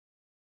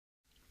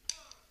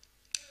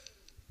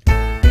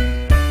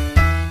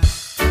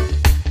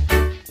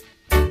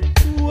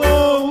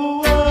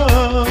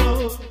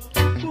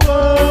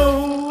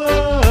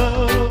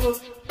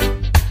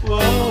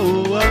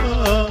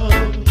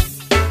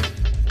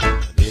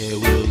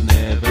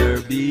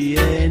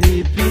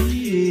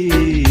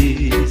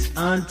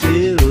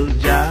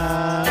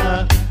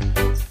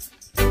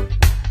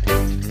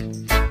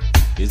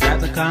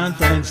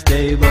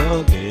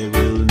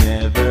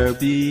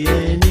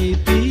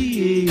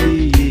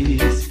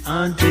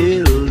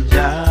until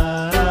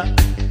Jah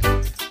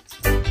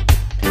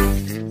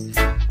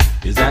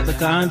is at the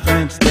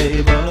conference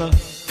table.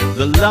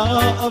 The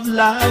law of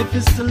life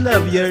is to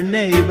love your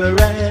neighbor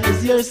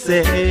as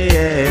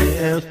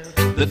yourself.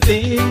 The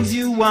things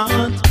you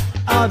want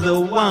are the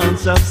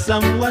wants of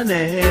someone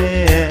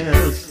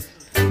else.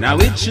 Now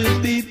it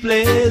should be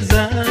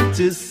pleasant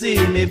to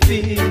see me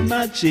feed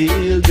my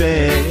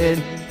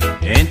children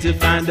and to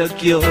find a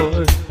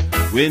cure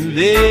when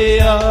they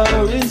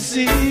are in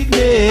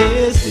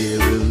sickness. There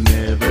will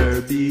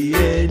never be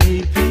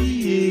any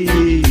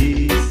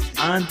peace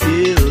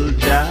until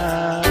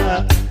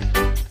Jah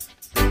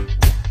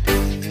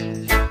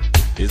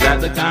is at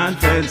the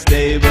conference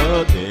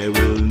table. There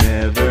will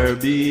never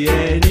be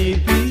any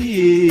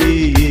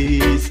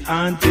peace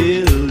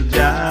until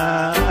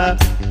Jah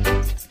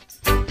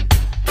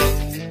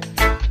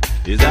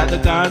is at the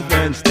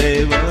conference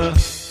table.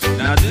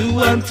 Now do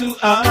unto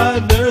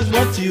others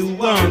what you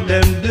want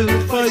them do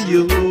for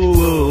you.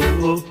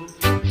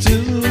 To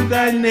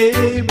thy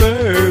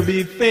neighbor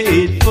be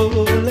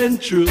faithful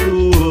and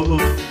true.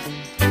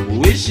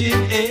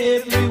 Wishing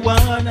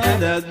everyone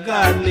had a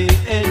godly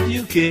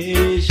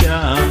education,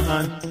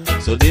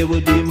 so there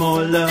would be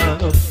more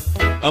love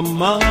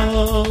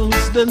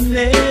amongst the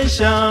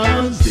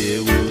nations.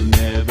 There will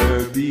never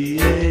be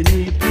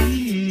any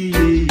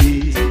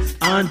peace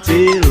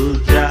until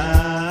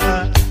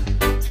Jah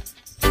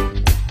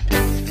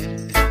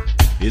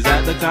is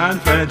at the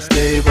conference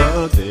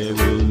table. There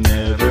will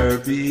never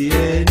be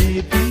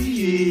any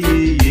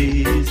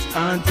peace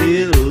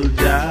until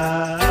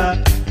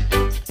Jah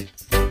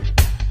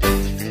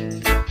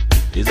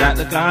is at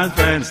the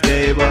conference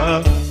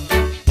table.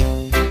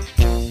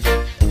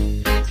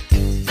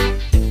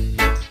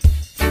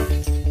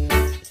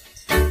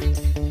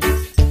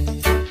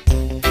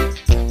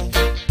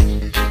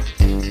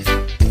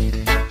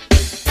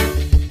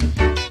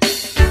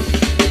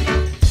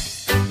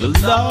 The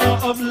law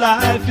of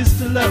life is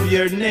to love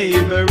your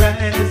neighbor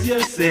as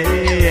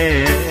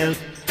yourself.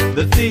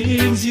 The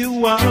things you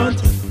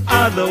want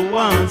are the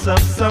wants of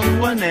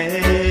someone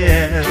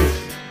else.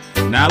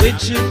 Now it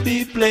should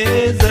be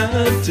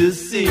pleasant to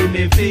see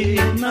me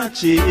feed my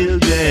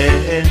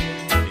children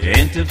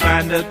and to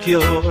find a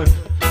cure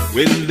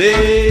when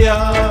they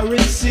are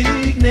in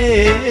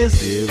sickness.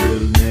 There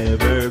will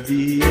never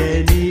be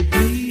any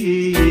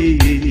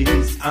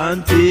peace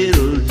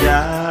until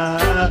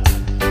Jah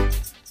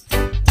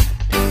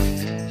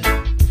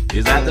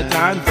is at the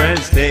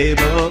conference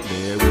table.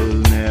 There will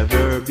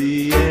never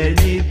be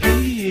any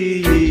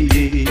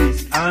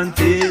peace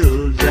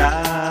until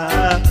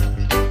Jah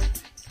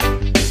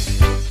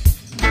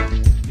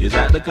is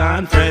at the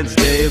conference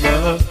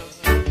table.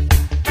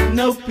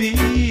 No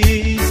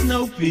peace,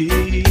 no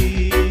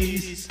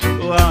peace,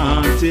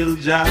 until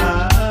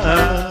Jah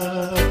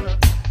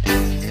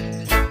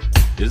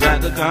is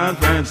at the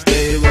conference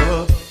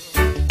table.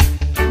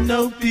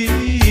 No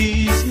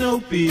peace, no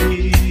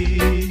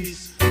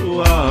peace,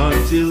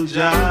 until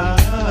Jah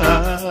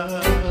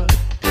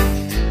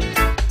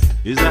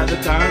is at the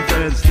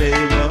conference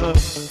table.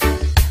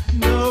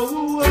 No